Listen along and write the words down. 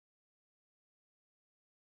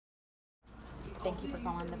Thank you for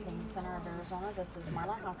calling the Pain Center of Arizona. This is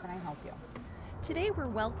Marla. How can I help you? Today we're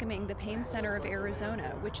welcoming the Pain Center of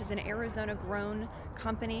Arizona, which is an Arizona-grown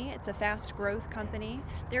company. It's a fast growth company.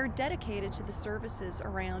 They're dedicated to the services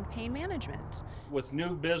around pain management. With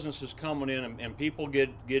new businesses coming in and people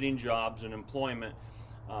getting jobs and employment,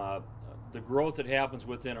 the growth that happens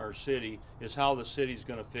within our city is how the city's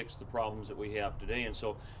going to fix the problems that we have today. And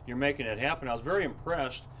so you're making it happen. I was very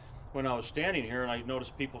impressed when I was standing here and I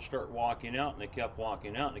noticed people start walking out, and they kept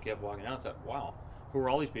walking out and they kept walking out. I thought, wow, who are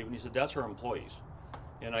all these people? And he said, that's our employees.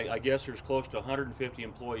 And I guess there's close to 150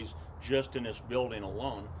 employees just in this building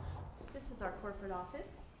alone. This is our corporate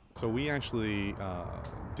office. So we actually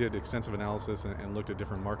did extensive analysis and looked at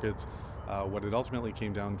different markets. What it ultimately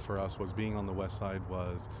came down for us was being on the west side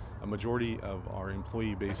was a majority of our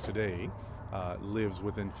employee base today lives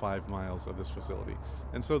within 5 miles of this facility.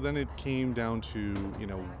 And so then it came down to,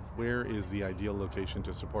 where is the ideal location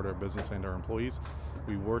to support our business and our employees?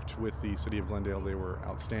 We worked with the City of Glendale. They were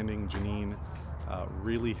outstanding. Janine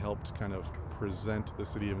really helped kind of present the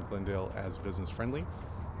City of Glendale as business friendly.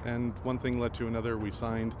 And one thing led to another. We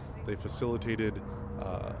signed. They facilitated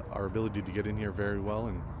our ability to get in here very well,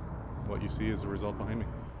 and what you see is the result behind me.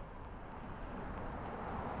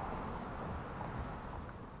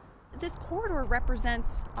 This corridor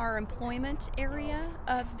represents our employment area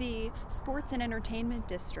of the sports and entertainment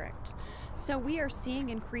district. So we are seeing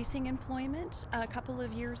increasing employment. A couple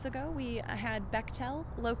of years ago, we had Bechtel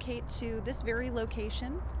locate to this very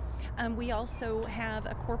location. We also have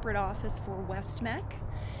a corporate office for Westgate.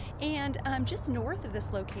 And just north of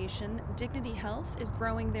this location, Dignity Health is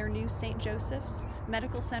growing their new St. Joseph's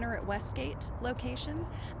Medical Center at Westgate location,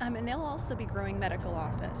 and they'll also be growing medical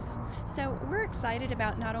office. So we're excited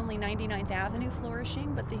about not only 99th Avenue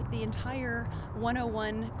flourishing, but the entire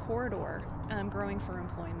 101 corridor growing for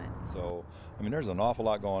employment. So, there's an awful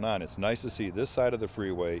lot going on. It's nice to see this side of the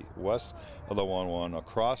freeway, west of the 101,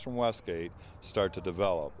 across from Westgate, start to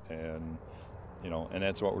develop. And and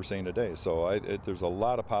that's what we're seeing today. So there's a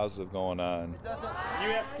lot of positive going on. You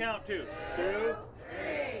have to count too. 2,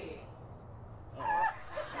 3. I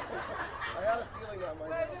had a feeling that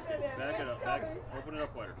might happen. Back it up. Open it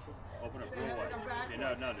up wider. Open it up real wide. Okay,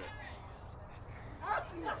 now do it.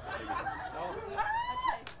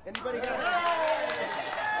 Anybody got